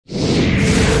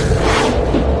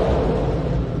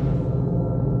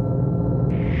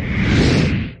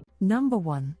Number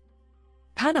 1.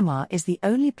 Panama is the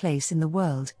only place in the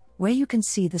world where you can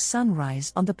see the sun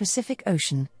rise on the Pacific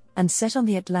Ocean and set on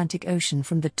the Atlantic Ocean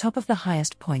from the top of the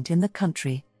highest point in the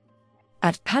country.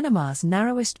 At Panama's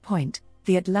narrowest point,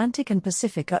 the Atlantic and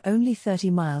Pacific are only 30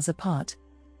 miles apart.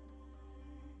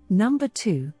 Number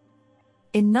 2.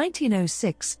 In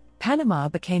 1906, Panama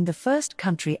became the first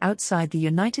country outside the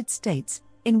United States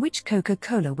in which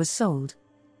Coca-Cola was sold.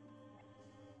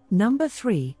 Number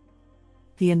 3.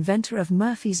 The inventor of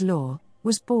Murphy's Law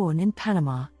was born in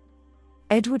Panama.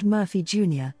 Edward Murphy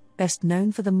Jr., best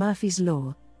known for the Murphy's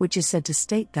Law, which is said to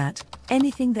state that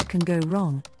anything that can go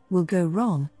wrong will go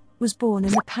wrong, was born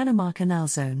in the Panama Canal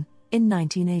Zone in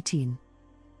 1918.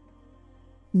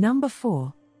 Number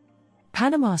 4.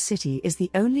 Panama City is the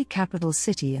only capital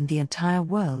city in the entire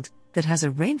world that has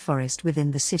a rainforest within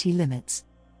the city limits.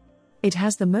 It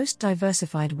has the most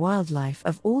diversified wildlife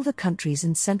of all the countries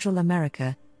in Central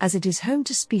America, as it is home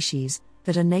to species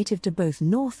that are native to both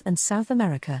North and South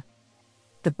America.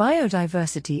 The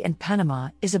biodiversity in Panama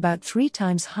is about 3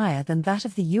 times higher than that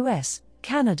of the US,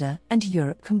 Canada, and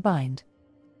Europe combined.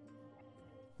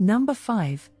 Number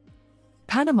 5.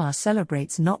 Panama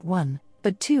celebrates not 1,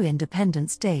 but 2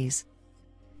 Independence Days.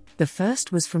 The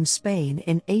first was from Spain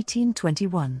in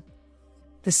 1821.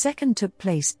 The second took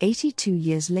place 82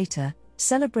 years later,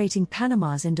 celebrating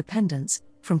Panama's independence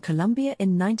from Colombia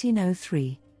in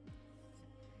 1903.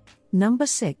 Number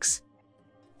 6.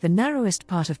 The narrowest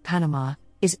part of Panama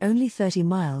is only 30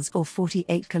 miles or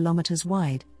 48 kilometers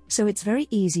wide, so it's very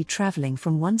easy traveling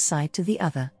from one side to the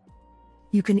other.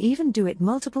 You can even do it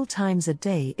multiple times a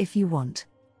day if you want.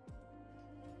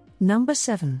 Number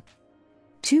 7.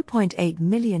 2.8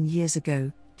 million years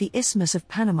ago, the Isthmus of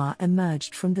Panama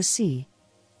emerged from the sea.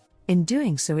 In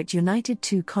doing so, it united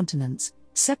 2 continents,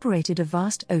 separated a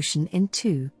vast ocean in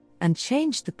 2, and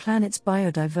changed the planet's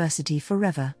biodiversity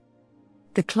forever.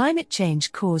 The climate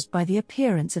change caused by the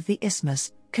appearance of the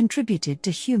isthmus contributed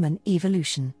to human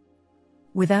evolution.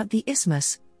 Without the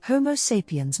isthmus, Homo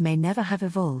sapiens may never have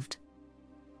evolved.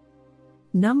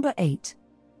 Number 8.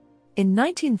 In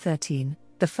 1913,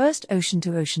 the first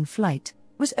ocean-to-ocean flight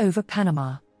was over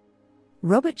Panama.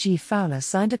 Robert G. Fowler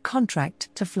signed a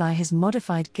contract to fly his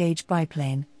modified gauge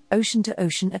biplane,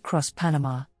 ocean-to-ocean across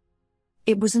Panama.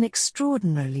 It was an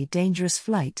extraordinarily dangerous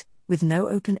flight, with no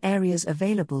open areas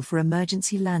available for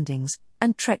emergency landings,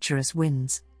 and treacherous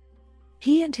winds.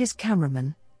 He and his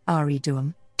cameraman, R.E.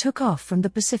 Duham, took off from the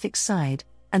Pacific side,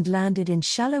 and landed in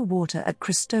shallow water at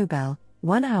Cristobal,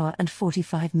 1 hour and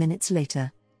 45 minutes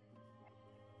later.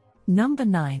 Number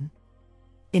 9.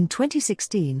 In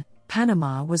 2016,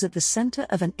 Panama was at the center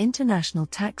of an international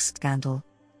tax scandal.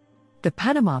 The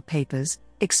Panama Papers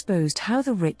exposed how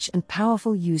the rich and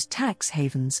powerful use tax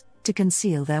havens to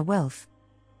conceal their wealth.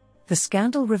 The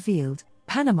scandal revealed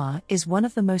Panama is one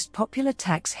of the most popular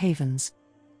tax havens.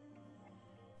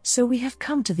 So we have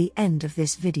come to the end of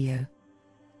this video.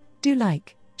 Do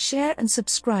like, share and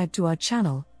subscribe to our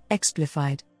channel,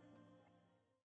 Explified.